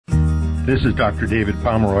This is Dr. David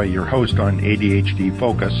Pomeroy, your host on ADHD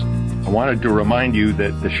Focus. I wanted to remind you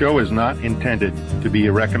that the show is not intended to be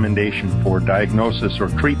a recommendation for diagnosis or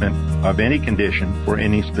treatment of any condition for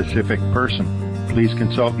any specific person. Please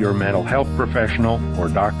consult your mental health professional or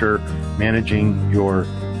doctor managing your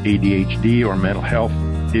ADHD or mental health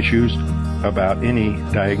issues about any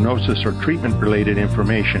diagnosis or treatment-related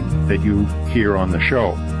information that you hear on the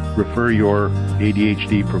show. Refer your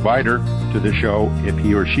ADHD provider to the show if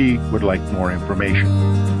he or she would like more information.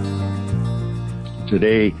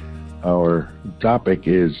 Today, our topic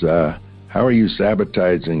is how are you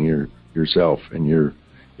sabotaging yourself and your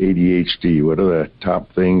ADHD? What are the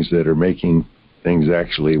top things that are making things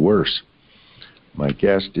actually worse? My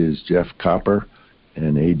guest is Jeff Copper,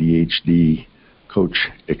 an ADHD coach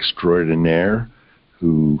extraordinaire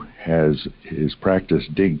who has his practice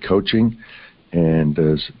Dig Coaching and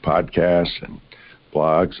does podcasts and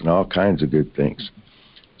blogs and all kinds of good things.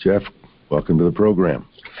 Jeff, welcome to the program.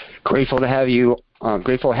 Grateful to have you.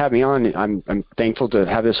 Grateful to have me on. I'm thankful to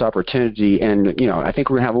have this opportunity, and I think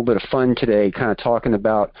we're gonna have a little bit of fun today, kind of talking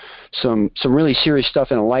about some really serious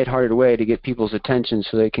stuff in a lighthearted way to get people's attention,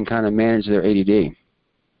 so they can kind of manage their ADD.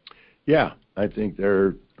 Yeah, I think there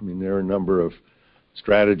are a number of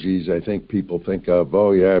strategies. I think people think of,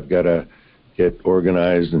 oh yeah, I've got to get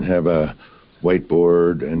organized and have a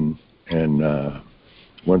whiteboard and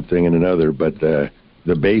one thing and another, but the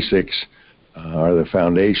basics are the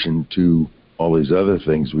foundation to all these other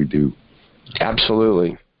things we do.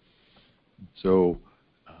 Absolutely. So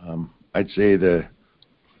I'd say the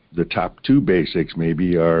top two basics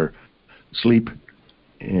maybe are sleep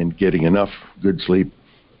and getting enough good sleep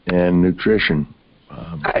and nutrition.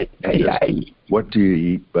 What do you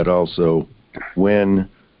eat, but also when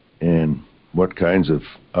and what kinds of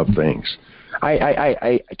things.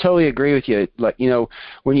 I totally agree with you. Like,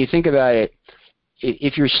 when you think about it,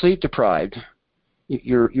 if you're sleep deprived,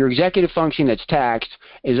 your executive function that's taxed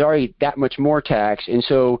is already that much more taxed, and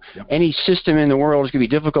so any system in the world is going to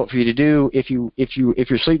be difficult for you to do if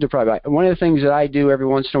you're sleep deprived. One of the things that I do every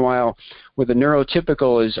once in a while with a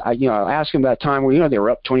neurotypical is I'll ask them about time where they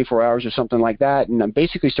were up 24 hours or something like that, and I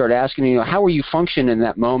basically start asking how were you functioning in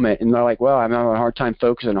that moment, and they're like, well, I'm having a hard time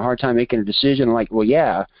focusing, a hard time making a decision. I'm like, well,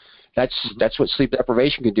 yeah. That's what sleep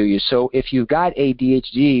deprivation can do you. So if you've got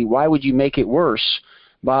ADHD, why would you make it worse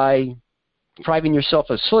by depriving yourself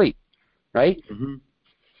of sleep, right?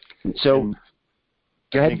 Mm-hmm. So,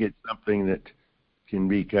 go ahead. I think it's something that can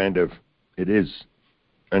be it is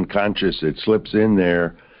unconscious. It slips in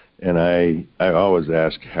there, and I always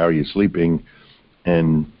ask, how are you sleeping?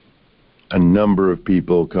 And a number of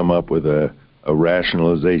people come up with a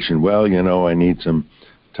rationalization. Well, I need some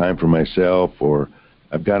time for myself, or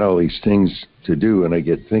I've got all these things to do, and I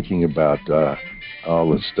get thinking about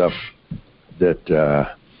all the stuff that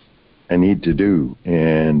I need to do,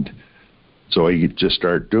 and so I just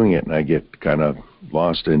start doing it, and I get kind of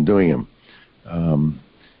lost in doing them.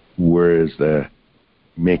 Whereas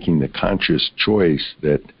making the conscious choice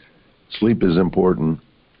that sleep is important,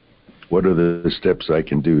 what are the steps I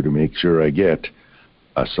can do to make sure I get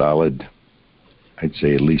a solid, I'd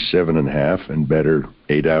say at least 7.5 and better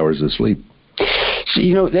 8 hours of sleep?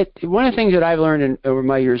 So, that one of the things that I've learned over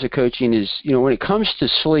my years of coaching is, when it comes to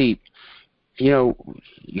sleep, you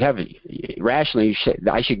have rationally,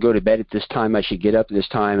 I should go to bed at this time, I should get up at this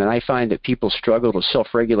time, and I find that people struggle to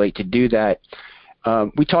self-regulate to do that.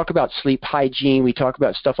 We talk about sleep hygiene, we talk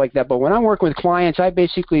about stuff like that, but when I'm working with clients, I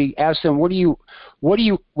basically ask them,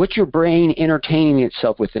 what's your brain entertaining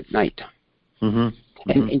itself with at night? Mm-hmm.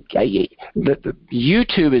 And the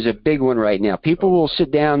YouTube is a big one right now. People will sit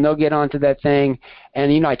down, they'll get onto that thing,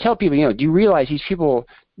 and I tell people, do you realize these people,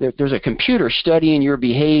 there's a computer studying your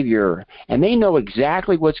behavior, and they know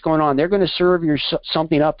exactly what's going on. They're going to serve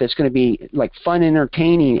something up that's going to be like fun and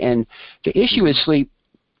entertaining. And the issue with sleep,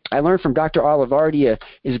 I learned from Dr. Olivardia,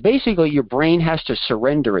 is basically your brain has to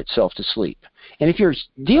surrender itself to sleep. And if you're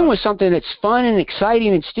dealing with something that's fun and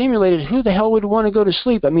exciting and stimulated, who the hell would want to go to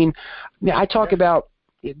sleep? I talk about,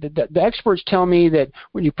 the experts tell me that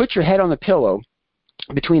when you put your head on the pillow,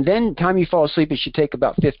 between then and the time you fall asleep, it should take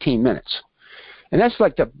about 15 minutes. And that's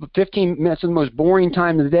like the 15 minutes of the most boring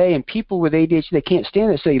time of the day, and people with ADHD, they can't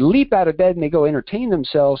stand it, so they leap out of bed and they go entertain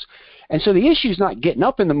themselves. And so the issue is not getting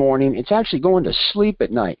up in the morning, it's actually going to sleep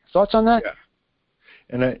at night. Thoughts on that? Yeah.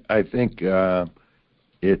 And I think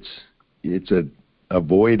it's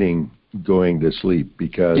avoiding going to sleep,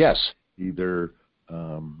 because either,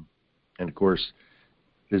 and of course,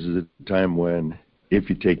 this is a time when if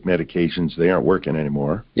you take medications, they aren't working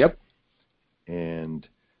anymore. Yep. And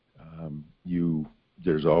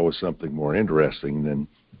there's always something more interesting than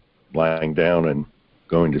lying down and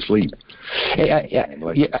going to sleep. And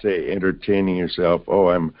like you say, entertaining yourself. Oh,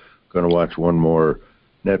 I'm going to watch one more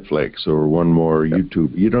Netflix or one more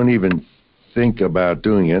YouTube. You don't even think about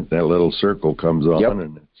doing it. That little circle comes on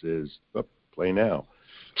and it says, oh, play now.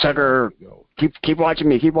 Sucker, keep watching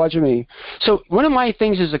me, keep watching me. So one of my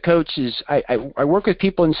things as a coach is I work with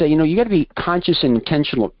people and say, you got to be conscious and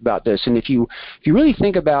intentional about this. And if you really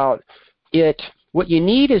think about it, what you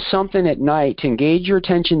need is something at night to engage your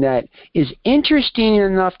attention that is interesting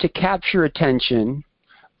enough to capture attention,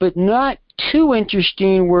 but not too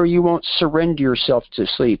interesting where you won't surrender yourself to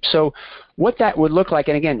sleep. So what that would look like,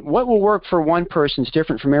 and again, what will work for one person is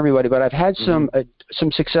different from everybody, but I've had some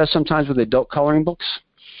success sometimes with adult coloring books,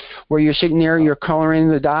 where you're sitting there, you're coloring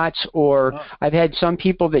the dots, or I've had some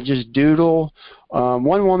people that just doodle.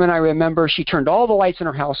 One woman I remember, she turned all the lights in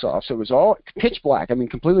her house off, so it was all pitch black,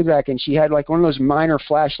 completely black, and she had like one of those minor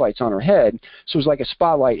flashlights on her head, so it was like a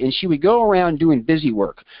spotlight, and she would go around doing busy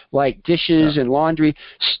work, like dishes and laundry,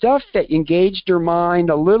 stuff that engaged her mind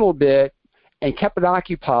a little bit and kept it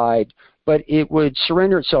occupied, but it would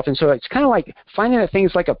surrender itself. And so it's kind of like finding that thing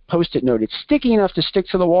is like a Post-it note. It's sticky enough to stick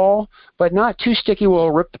to the wall, but not too sticky where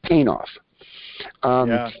it'll rip the paint off.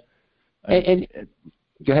 Go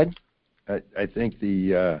ahead. I think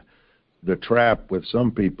the trap with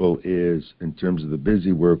some people is, in terms of the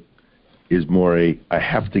busy work, is more I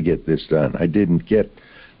have to get this done. I didn't get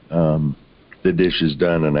the dishes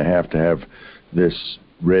done, and I have to have this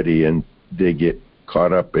ready, and they get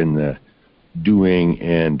caught up in the doing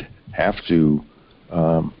and have to,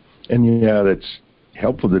 and that's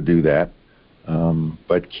helpful to do that,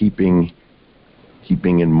 but keeping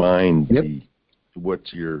in mind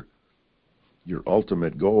what's your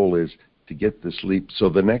ultimate goal is to get the sleep, so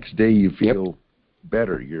the next day you feel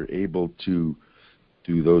better. You're able to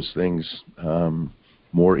do those things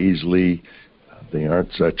more easily. They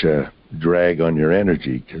aren't such a drag on your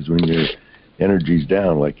energy, because when your energy's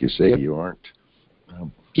down, like you say, you aren't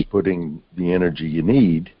putting the energy you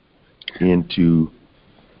need into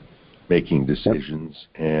making decisions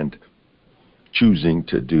and choosing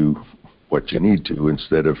to do what you need to,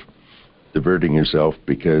 instead of diverting yourself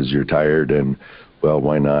because you're tired and, well,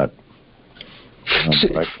 why not?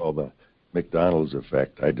 I call the McDonald's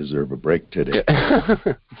effect. I deserve a break today.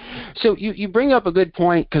 So you bring up a good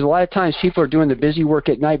point, because a lot of times people are doing the busy work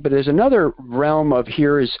at night, but there's another realm of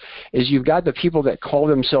here is you've got the people that call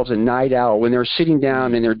themselves a night owl when they're sitting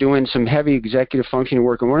down and they're doing some heavy executive functioning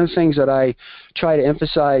work. And one of the things that I try to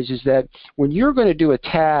emphasize is that when you're going to do a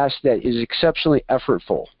task that is exceptionally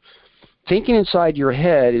effortful, thinking inside your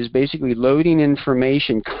head is basically loading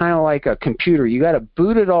information, kind of like a computer. You got to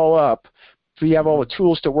boot it all up so you have all the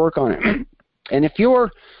tools to work on it. And if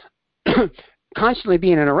you're constantly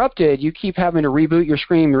being interrupted, you keep having to reboot your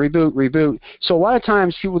screen, reboot. So a lot of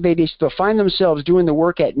times people, they'll find themselves doing the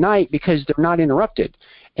work at night because they're not interrupted.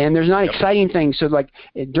 And there's not exciting things. So like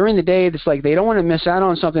during the day, it's like they don't want to miss out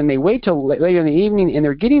on something. They wait till later in the evening, and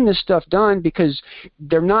they're getting this stuff done because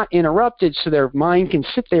they're not interrupted, so their mind can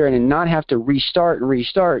sit there and not have to restart.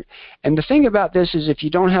 And the thing about this is, if you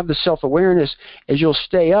don't have the self-awareness, is you'll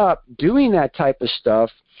stay up doing that type of stuff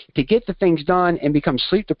to get the things done and become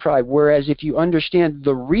sleep deprived. Whereas if you understand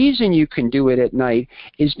the reason you can do it at night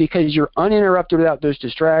is because you're uninterrupted without those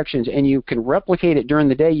distractions, and you can replicate it during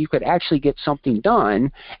the day, you could actually get something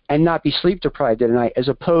done and not be sleep deprived at night, as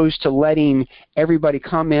opposed to letting everybody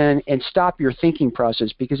come in and stop your thinking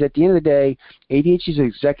process. Because at the end of the day, ADHD is an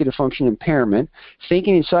executive function impairment.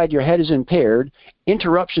 Thinking inside your head is impaired.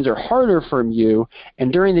 Interruptions are harder from you,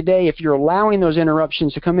 and during the day, if you're allowing those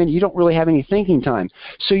interruptions to come in, you don't really have any thinking time.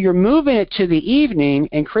 So you're moving it to the evening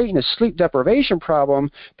and creating a sleep deprivation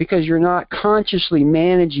problem because you're not consciously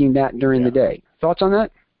managing that during the day. Thoughts on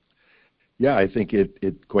that? Yeah, I think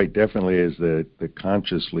it quite definitely is the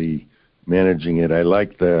consciously managing it. I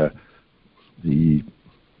like the kind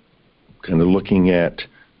of looking at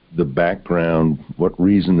the background. What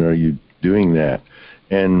reason are you doing that?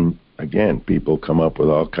 And again, people come up with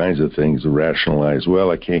all kinds of things to rationalize. Well,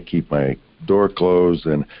 I can't keep my door closed,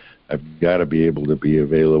 and I've got to be able to be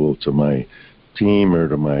available to my team or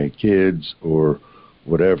to my kids or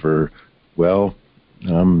whatever. Well,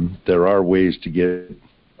 there are ways to get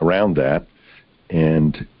around that,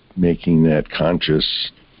 and making that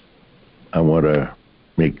conscious. I want to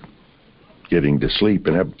make getting to sleep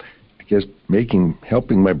and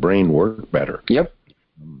helping my brain work better. Yep.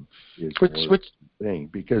 Which thing,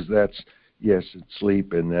 because that's, yes, it's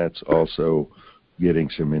sleep, and that's also getting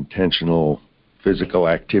some intentional physical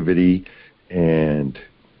activity and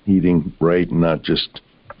eating right, and not just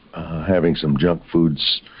having some junk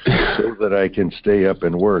foods so that I can stay up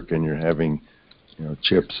and work. And you're having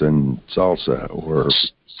chips and salsa or.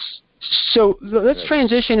 So let's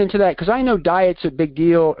transition into that, because I know diet's a big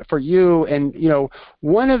deal for you. And,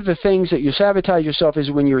 one of the things that you sabotage yourself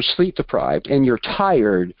is when you're sleep deprived and you're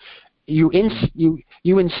tired, you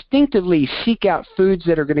instinctively seek out foods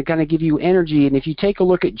that are going to kind of give you energy. And if you take a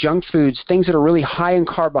look at junk foods, things that are really high in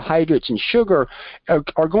carbohydrates and sugar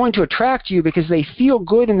are going to attract you because they feel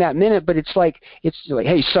good in that minute. But it's like,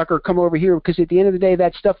 hey, sucker, come over here. Because at the end of the day,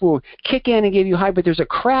 that stuff will kick in and give you high, but there's a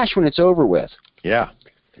crash when it's over with. Yeah.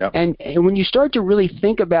 Yep. And when you start to really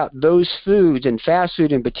think about those foods, and fast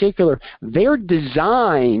food in particular, they're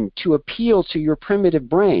designed to appeal to your primitive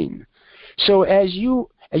brain. So as you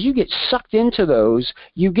get sucked into those,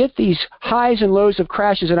 you get these highs and lows of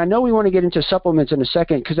crashes. And I know we want to get into supplements in a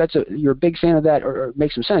second, because you're a big fan of that, or it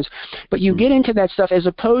makes some sense. But you get into that stuff as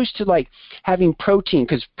opposed to like having protein,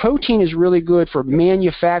 because protein is really good for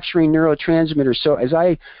manufacturing neurotransmitters. So as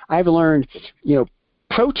I've learned,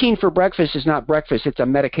 protein for breakfast is not breakfast, it's a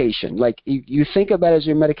medication. Like you think about it as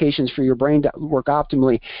your medications for your brain to work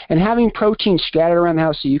optimally. And having protein scattered around the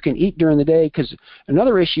house so you can eat during the day, because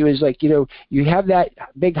another issue is like, you have that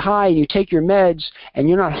big high and you take your meds and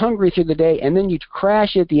you're not hungry through the day, and then you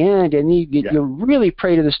crash at the end and you really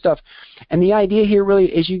prey to this stuff. And the idea here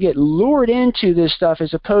really is you get lured into this stuff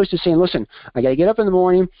as opposed to saying, listen, I got to get up in the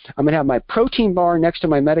morning, I'm going to have my protein bar next to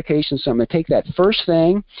my medication, so I'm going to take that first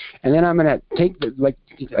thing, and then I'm going to take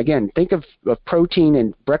think of protein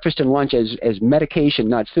and breakfast and lunch as medication,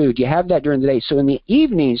 not food. You have that during the day. So in the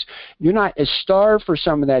evenings, you're not as starved for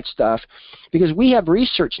some of that stuff, because we have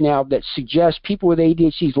research now that suggests people with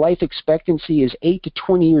ADHD's life expectancy is 8 to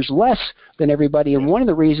 20 years less than everybody. And one of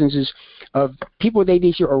the reasons is people with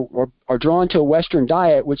ADHD are drawn to a Western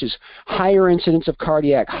diet, which is higher incidence of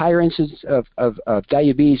cardiac, higher incidence of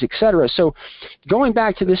diabetes, etc. So going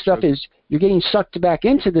back to this stuff is you're getting sucked back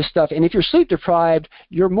into this stuff. And if you're sleep deprived,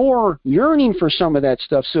 you're more yearning for some of that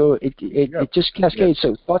stuff. So it just cascades.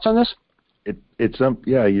 So thoughts on this?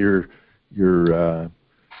 Your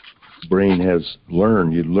brain has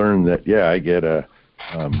learned. You learn that, I get a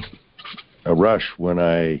rush when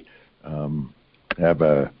I have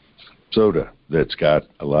a soda that's got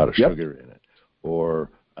a lot of sugar in it, or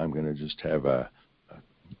I'm going to just have a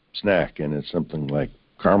snack and it's something like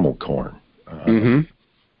caramel corn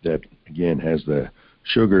that again has the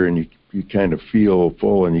sugar, and you kind of feel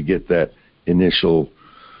full and you get that initial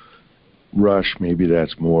rush. Maybe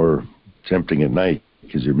that's more tempting at night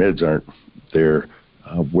because your meds aren't there,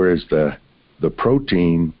 whereas the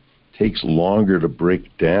protein takes longer to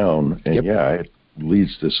break down, and it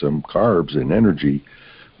leads to some carbs and energy,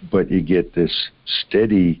 but you get this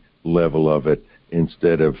steady level of it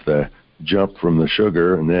instead of the jump from the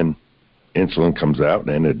sugar and then insulin comes out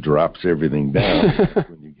and it drops everything down.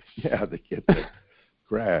 They get that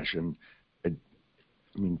crash. And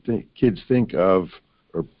kids think of,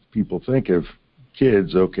 or people think of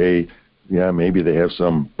kids, maybe they have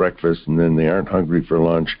some breakfast and then they aren't hungry for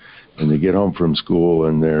lunch, and they get home from school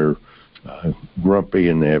and they're grumpy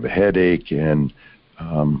and they have a headache, and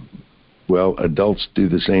adults do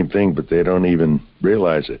the same thing, but they don't even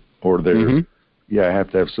realize it. Or they're, I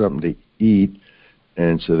have to have something to eat,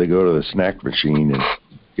 and so they go to the snack machine and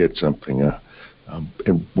get something.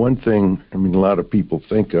 And one thing, a lot of people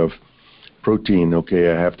think of protein, I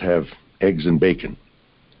have to have eggs and bacon.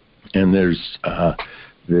 And there's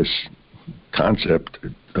this concept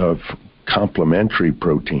of complementary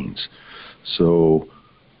proteins. So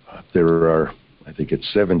there are, I think it's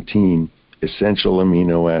 17 essential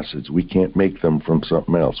amino acids. We can't make them from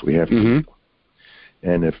something else. We have to eat them.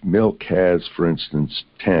 And if milk has, for instance,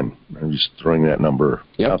 10, I'm just throwing that number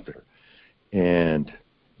out there, and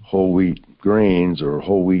whole wheat grains or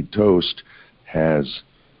whole wheat toast has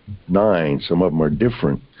 9, some of them are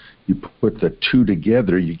different, you put the two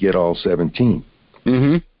together, you get all 17.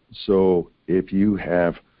 So if you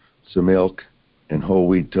have some milk and whole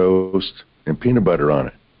wheat toast and peanut butter on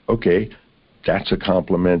it, that's a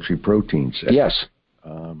complementary protein set. Yes.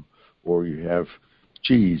 Or you have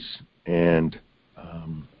cheese and,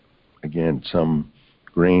 again, some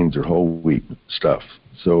grains or whole wheat stuff.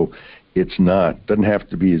 So doesn't have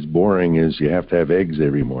to be as boring as you have to have eggs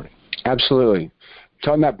every morning. Absolutely.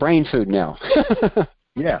 Talking about brain food now.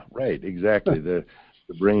 Yeah, right, exactly. The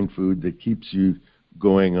brain food that keeps you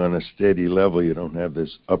going on a steady level. You don't have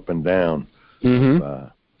this up and down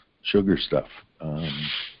of, sugar stuff.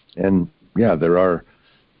 And there are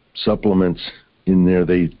supplements in there.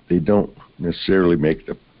 They don't necessarily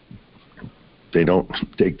they don't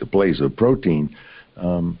take the place of protein,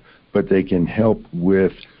 but they can help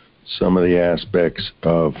with some of the aspects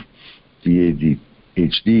of the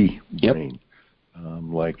ADHD brain,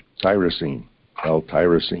 like tyrosine.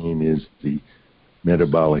 L-tyrosine is the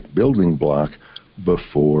metabolic building block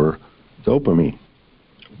before dopamine.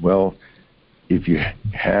 Well, if you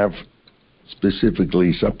have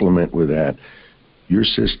specifically supplement with that, your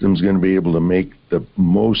system's going to be able to make the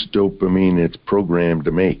most dopamine it's programmed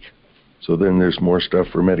to make. So then there's more stuff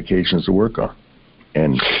for medications to work on.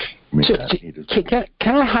 And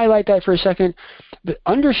can I highlight that for a second?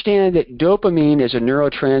 Understand that dopamine as a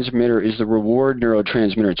neurotransmitter is the reward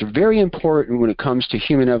neurotransmitter. It's very important when it comes to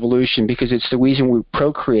human evolution because it's the reason we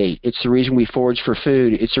procreate. It's the reason we forage for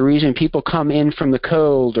food. It's the reason people come in from the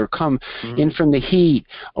cold or come in from the heat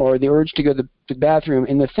or the urge to go to the bathroom.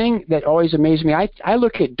 And the thing that always amazes me, I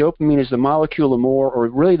look at dopamine as the molecule of more, or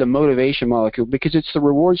really the motivation molecule, because it's the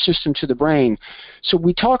reward system to the brain. So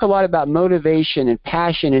we talk a lot about motivation and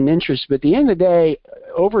passion and interest, but at the end of the day,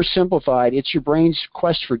 oversimplified, it's your brain's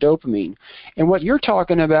quest for dopamine. And what you're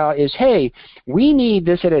talking about is, hey, we need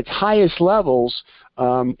this at its highest levels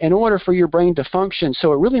in order for your brain to function.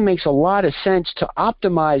 So it really makes a lot of sense to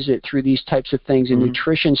optimize it through these types of things in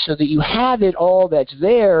nutrition so that you have it all that's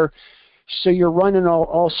there, so you're running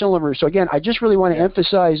all cylinders. So again, I just really want to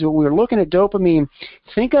emphasize when we're looking at dopamine,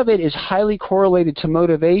 think of it as highly correlated to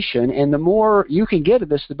motivation, and the more you can get of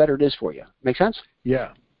this, the better it is for you. Make sense?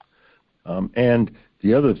 Yeah. And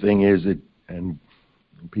the other thing is that, and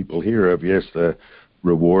people hear of, yes, the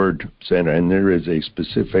reward center, and there is a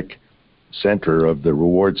specific center of the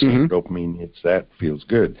reward center. Dopamine hits that, feels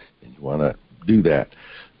good, and you want to do that.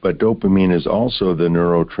 But dopamine is also the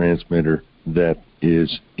neurotransmitter that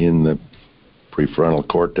is in the prefrontal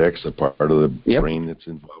cortex, the part of the brain that's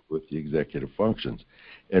involved with the executive functions.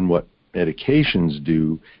 And what medications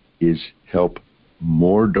do is help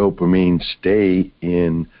more dopamine stay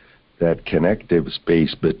in that connective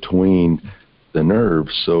space between the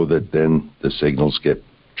nerves so that then the signals get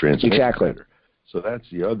transmitted better. So that's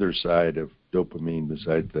the other side of dopamine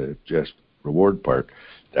besides the just reward part.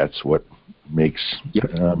 That's what makes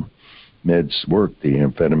meds work, the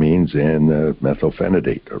amphetamines and the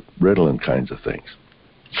methylphenidate or Ritalin kinds of things.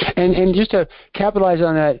 And just to capitalize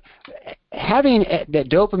on that, having that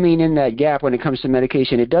dopamine in that gap when it comes to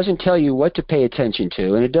medication, it doesn't tell you what to pay attention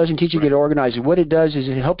to, and it doesn't teach you to get organized. What it does is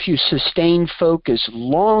it helps you sustain focus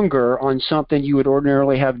longer on something you would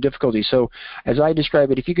ordinarily have difficulty. So as I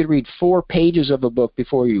describe it, if you could read 4 pages of a book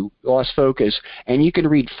before you lost focus, and you can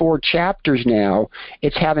read 4 chapters now,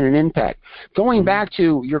 it's having an impact. Going back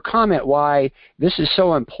to your comment why this is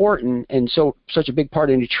so important and such a big part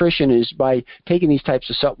of nutrition is by taking these types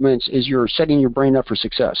of supplements is you're setting your brain up for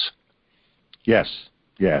success. Yes.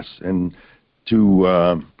 And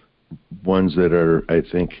two ones that are, I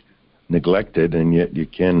think, neglected, and yet you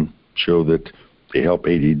can show that they help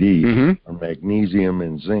ADD, are magnesium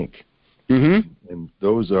and zinc. And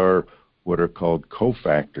those are what are called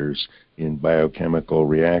cofactors in biochemical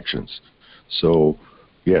reactions. So,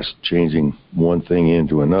 yes, changing one thing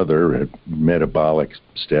into another at metabolic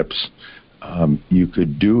steps, you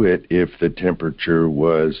could do it if the temperature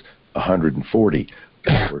was 140.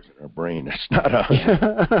 That works in our brain. It's not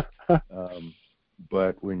 100.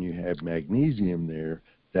 But when you have magnesium there,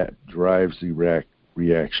 that drives the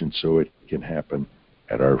reaction so it can happen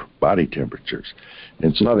at our body temperatures.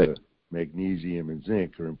 And so the magnesium and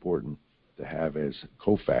zinc are important to have as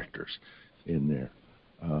cofactors in there.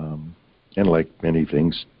 And like many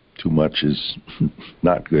things, too much is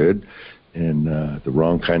not good, and the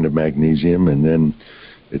wrong kind of magnesium, and then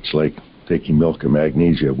it's like taking milk and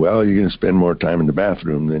magnesia. Well, you're going to spend more time in the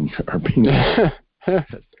bathroom than you are being able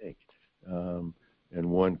to take. And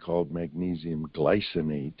one called magnesium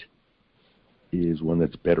glycinate is one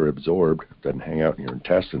that's better absorbed, doesn't hang out in your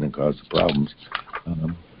intestine and cause the problems.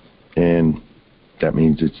 And that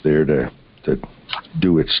means it's there to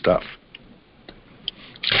do its stuff.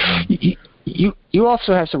 You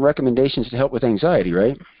also have some recommendations to help with anxiety,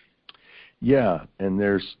 right? Yeah, and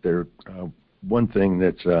there's one thing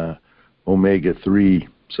that's omega-3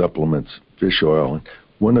 supplements, fish oil. And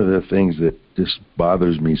one of the things that just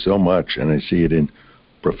bothers me so much, and I see it in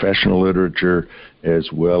professional literature as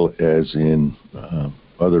well as in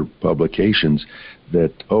other publications,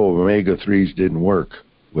 that, omega-3s didn't work.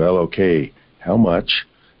 Well, okay, how much,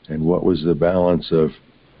 and what was the balance of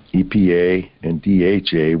EPA and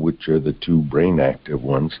DHA, which are the 2 brain-active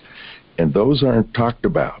ones, and those aren't talked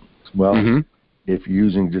about. Well, if you're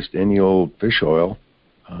using just any old fish oil,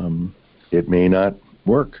 it may not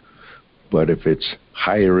work. But if it's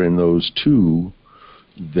higher in those 2,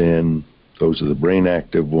 then those are the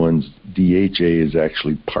brain-active ones. DHA is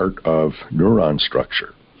actually part of neuron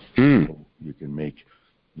structure. So you can make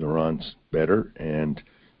neurons better, and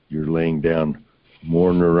you're laying down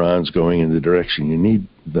more neurons going in the direction you need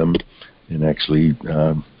them, And actually,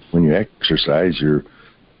 when you exercise, you're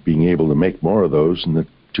being able to make more of those in the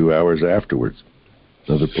 2 hours afterwards.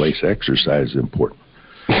 Another place exercise is important.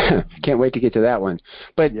 Can't wait to get to that one.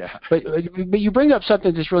 But you bring up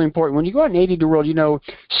something that's really important. When you go out in 80 world,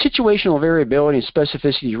 situational variability and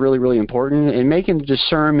specificity is really, really important. And making the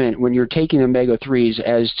discernment when you're taking omega-3s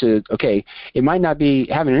as to, okay, it might not be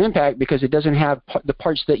having an impact because it doesn't have the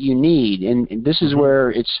parts that you need. And this is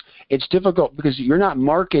where it's difficult because you're not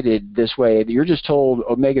marketed this way. You're just told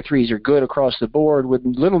omega-3s are good across the board with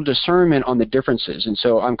little discernment on the differences. And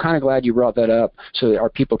so I'm kind of glad you brought that up so that our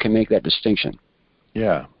people can make that distinction.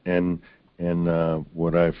 Yeah, and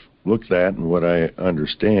what I've looked at and what I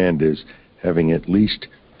understand is having at least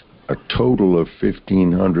a total of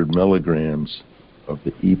 1,500 milligrams of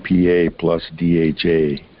the EPA plus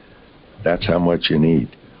DHA. That's how much you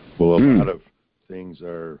need. Well, a lot of things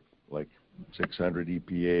are like 600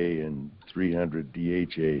 EPA and 300 DHA.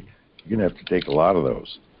 You're going to have to take a lot of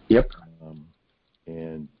those. Yep.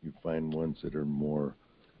 And you find ones that are more,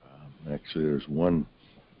 actually there's one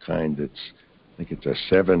kind that's, I think it's a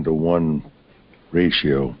 7-to-1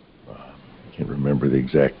 ratio. I can't remember the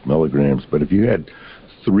exact milligrams, but if you had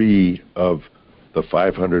 3 of the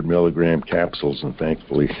 500 milligram capsules, and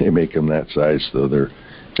thankfully they make them that size so they're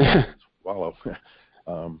swallow.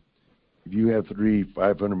 If you have 3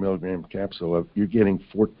 500 milligram capsules, you're getting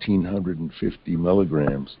 1,450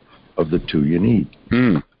 milligrams of the 2 you need.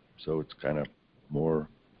 So it's kind of more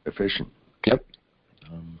efficient. Yep.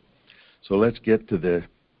 So let's get to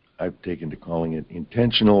I've taken to calling it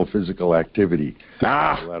intentional physical activity. A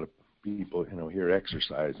lot of people, hear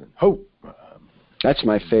exercise and that's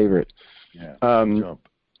my favorite. Yeah, jump.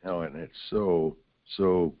 And it's so,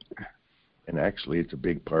 and actually it's a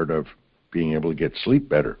big part of being able to get sleep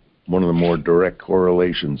better. One of the more direct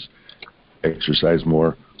correlations: exercise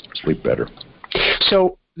more, sleep better.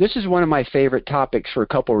 So this is one of my favorite topics for a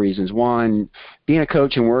couple reasons. One, being a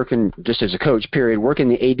coach and working just as a coach, period, working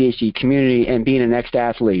in the ADHD community and being an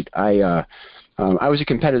ex-athlete. I was a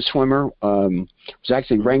competitive swimmer. Was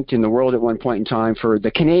actually ranked in the world at one point in time. For the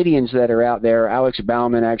Canadians that are out there, Alex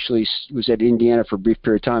Bauman actually was at Indiana for a brief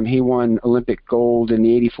period of time. He won Olympic gold in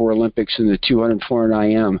the '84 Olympics in the 200 400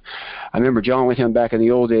 IM. I remember John with him back in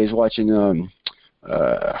the old days watching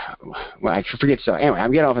I forget stuff. Anyway,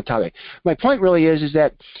 I'm getting off the topic. My point really is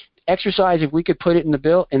that exercise, if we could put it in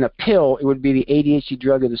a pill, it would be the ADHD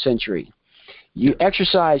drug of the century.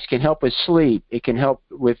 Exercise can help with sleep. It can help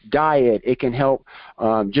with diet. It can help.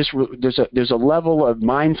 There's a level of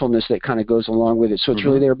mindfulness that kind of goes along with it. So it's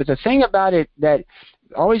really there. But the thing about it that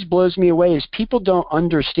always blows me away is people don't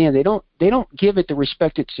understand. They don't give it the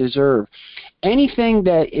respect it deserves. Anything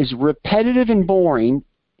that is repetitive and boring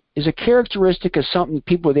is a characteristic of something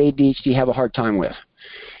people with ADHD have a hard time with.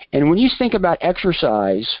 And when you think about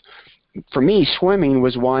exercise, for me, swimming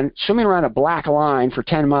was one. Swimming around a black line for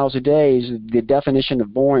 10 miles a day is the definition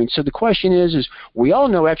of boring. So the question is we all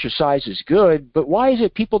know exercise is good, but why is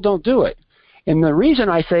it people don't do it? And the reason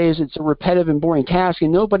I say is it's a repetitive and boring task,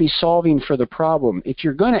 and nobody's solving for the problem. If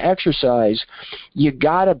you're going to exercise, you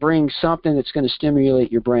got to bring something that's going to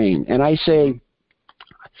stimulate your brain. And I say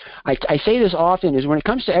this often, is when it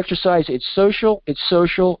comes to exercise, it's social, it's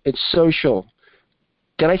social, it's social.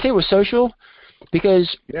 Did I say it was social?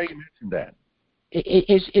 Because yeah, you mentioned that.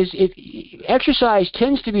 Exercise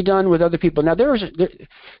tends to be done with other people. Now,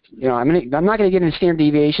 I'm not going to get into standard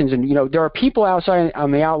deviations, and there are people outside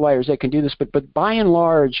on the outliers that can do this, but by and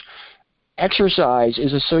large, exercise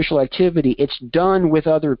is a social activity. It's done with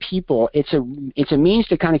other people. It's a means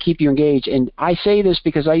to kind of keep you engaged. And I say this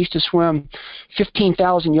because I used to swim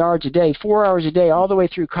 15,000 yards a day, 4 hours a day, all the way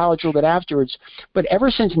through college, a little bit afterwards. But ever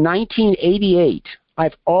since 1988,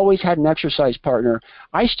 I've always had an exercise partner.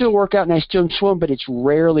 I still work out and I still swim, but it's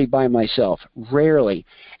rarely by myself, rarely.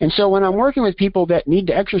 And so when I'm working with people that need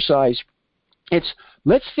to exercise,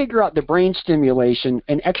 let's figure out the brain stimulation,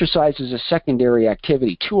 and exercise is a secondary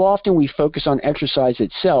activity. Too often we focus on exercise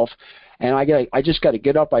itself, and I just got to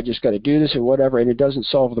get up, I just got to do this or whatever, and it doesn't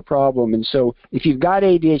solve the problem. And so if you've got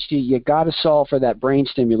ADHD, you got to solve for that brain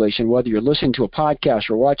stimulation, whether you're listening to a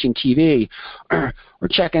podcast or watching TV or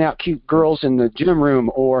checking out cute girls in the gym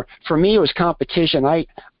room, or for me it was competition.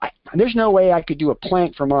 There's no way I could do a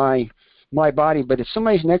plank for my body, but if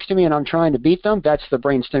somebody's next to me and I'm trying to beat them, that's the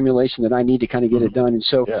brain stimulation that I need to kind of get it done. And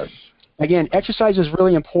so, again, exercise is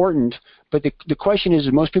really important, but the question is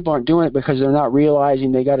most people aren't doing it because they're not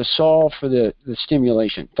realizing they got to solve for the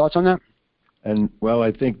stimulation. Thoughts on that? And, well,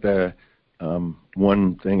 I think the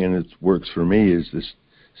one thing, and it works for me, is this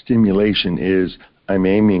stimulation is I'm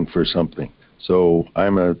aiming for something. So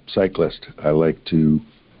I'm a cyclist. I like to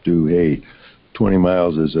do, 20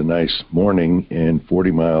 miles is a nice morning and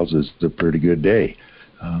 40 miles is a pretty good day.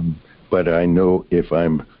 But I know if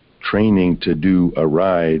I'm training to do a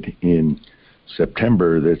ride in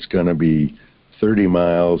September that's going to be 30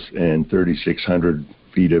 miles and 3,600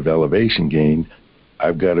 feet of elevation gain,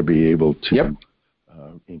 I've got to be able to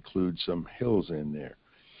include some hills in there.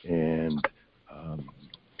 And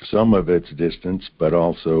some of it's distance, but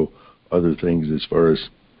also other things as far as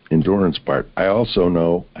endurance part. I also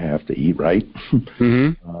know I have to eat right,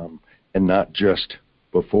 and not just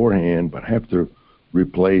beforehand, but I have to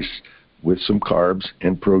replace with some carbs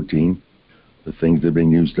and protein the things that have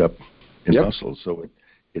been used up in muscle. So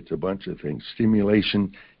it's a bunch of things.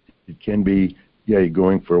 Stimulation, it can be, you're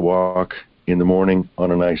going for a walk in the morning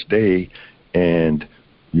on a nice day, and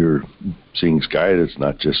you're seeing sky that's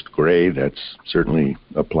not just gray. That certainly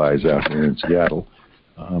applies out here in Seattle.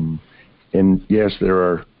 And yes, there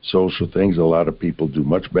are social things. A lot of people do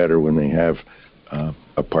much better when they have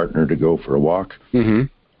a partner to go for a walk, and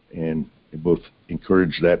they both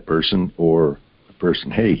encourage that person or the person,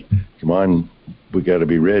 hey, come on, we got to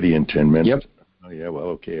be ready in 10 minutes. Oh, yeah, well,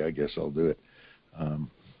 okay, I guess I'll do it.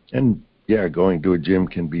 And, yeah, going to a gym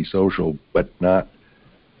can be social, but not.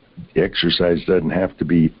 Exercise doesn't have to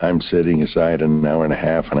be, I'm setting aside an hour and a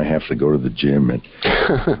half and I have to go to the gym and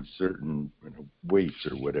certain weights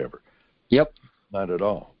or whatever. Not at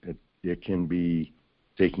all. It can be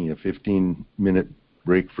taking a 15-minute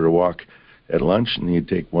break for a walk at lunch, and you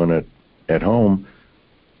take one at home.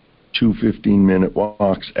 2 15-minute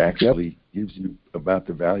walks actually gives you about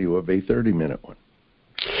the value of a 30-minute one.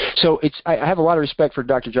 So I have a lot of respect for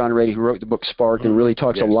Dr. John Ratey, who wrote the book Spark and really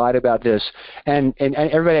talks a lot about this. And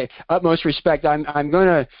everybody, utmost respect. I'm going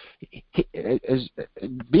to, as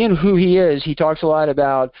being who he is, he talks a lot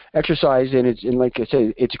about exercise, and like I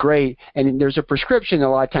said, it's great. And there's a prescription.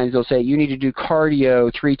 A lot of times they'll say you need to do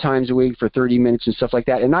cardio 3 times a week for 30 minutes and stuff like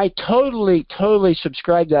that. And I totally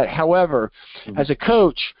subscribe to that. However, as a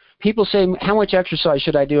coach, people say, how much exercise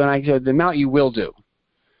should I do? And I go, the amount you will do.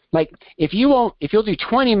 Like, if you'll do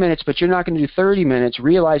 20 minutes, but you're not going to do 30 minutes,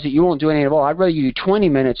 realize that you won't do any at all. I'd rather you do 20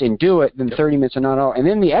 minutes and do it than 30 minutes and not all. And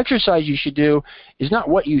then the exercise you should do is not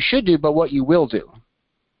what you should do, but what you will do.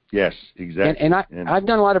 Yes, exactly. And I've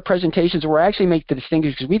done a lot of presentations where I actually make the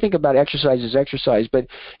distinction, because we think about exercise as exercise, but,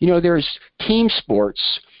 there's team sports.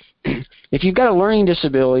 If you've got a learning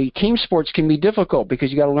disability, team sports can be difficult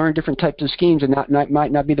because you got to learn different types of schemes, and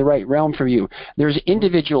might not be the right realm for you. There's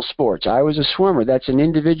individual sports. I was a swimmer. That's an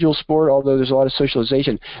individual sport, although there's a lot of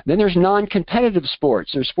socialization. Then there's non-competitive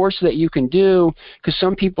sports. There's sports that you can do because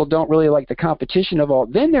some people don't really like the competition of all.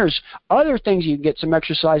 Then there's other things you can get some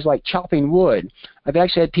exercise, like chopping wood. I've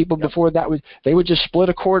actually had people before they would just split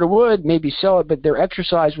a cord of wood, maybe sell it, but their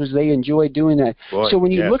exercise was they enjoyed doing that. So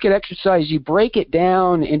when you look at exercise, you break it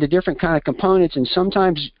down into different kind of components, and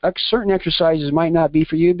sometimes certain exercises might not be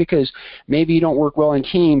for you because maybe you don't work well in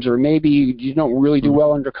teams, or maybe you don't really do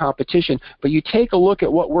well under competition. But you take a look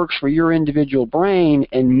at what works for your individual brain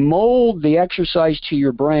and mold the exercise to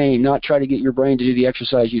your brain, not try to get your brain to do the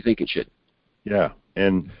exercise you think it should. Yeah,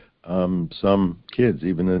 and some kids,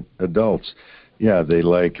 even adults, they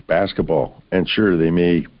like basketball, and sure, they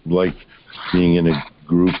may like being in a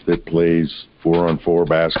group that plays 4-on-4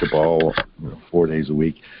 basketball 4 days a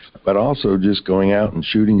week, but also just going out and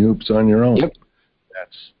shooting hoops on your own.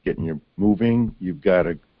 That's getting you moving. You've got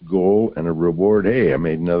a goal and a reward. Hey, I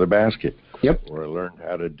made another basket. Or I learned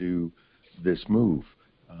how to do this move.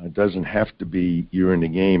 It doesn't have to be you're in the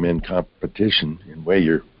game in competition. In a way,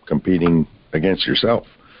 you're competing against yourself.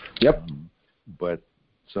 But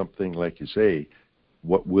something like you say,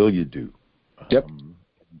 what will you do?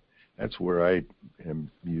 That's where I am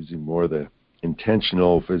using more the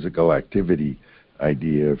intentional physical activity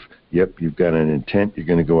idea of, you've got an intent, you're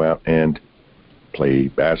going to go out and play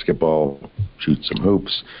basketball, shoot some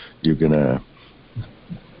hoops, you're going to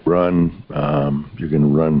run,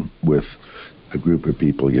 with a group of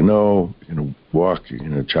people you're going to walk, you're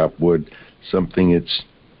going to chop wood, something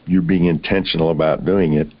you're being intentional about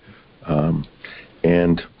doing it.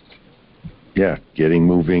 And getting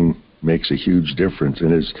moving makes a huge difference.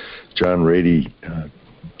 And as John Ratey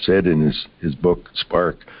said in his book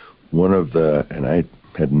Spark, and I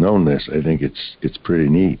had known this, I think it's pretty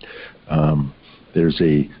neat. There's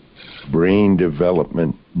a brain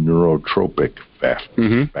development neurotropic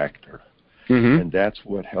factor, and that's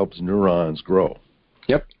what helps neurons grow.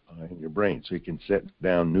 In your brain, so you can set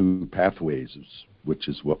down new pathways, which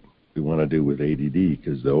is what we want to do with ADD,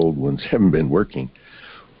 because the old ones haven't been working.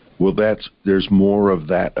 Well, there's more of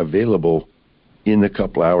that available in the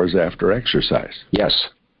couple hours after exercise.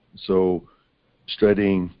 So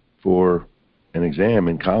studying for an exam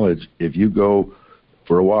in college, if you go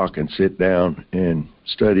for a walk and sit down and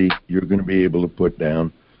study, you're going to be able to put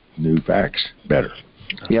down new facts better.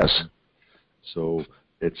 Yes. So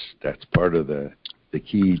that's part of the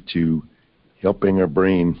key to helping our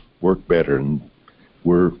brain work better. And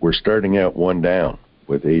we're starting out one down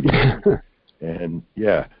with ADHD. And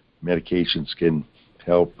yeah, medications can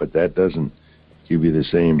help, but that doesn't give you the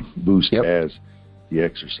same boost as the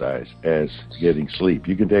exercise, as getting sleep.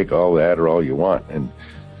 You can take all that or all you want, and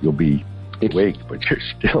you'll be awake, but you're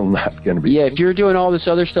still not going to be. Yeah, if you're doing all this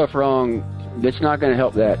other stuff wrong, that's not going to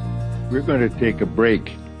help that. We're going to take a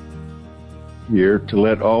break here to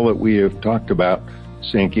let all that we have talked about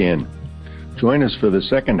sink in. Join us for the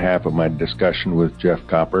second half of my discussion with Jeff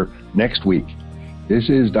Copper next week. This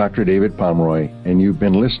is Dr. David Pomeroy, and you've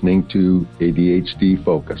been listening to ADHD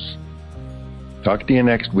Focus. Talk to you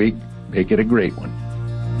next week. Make it a great one.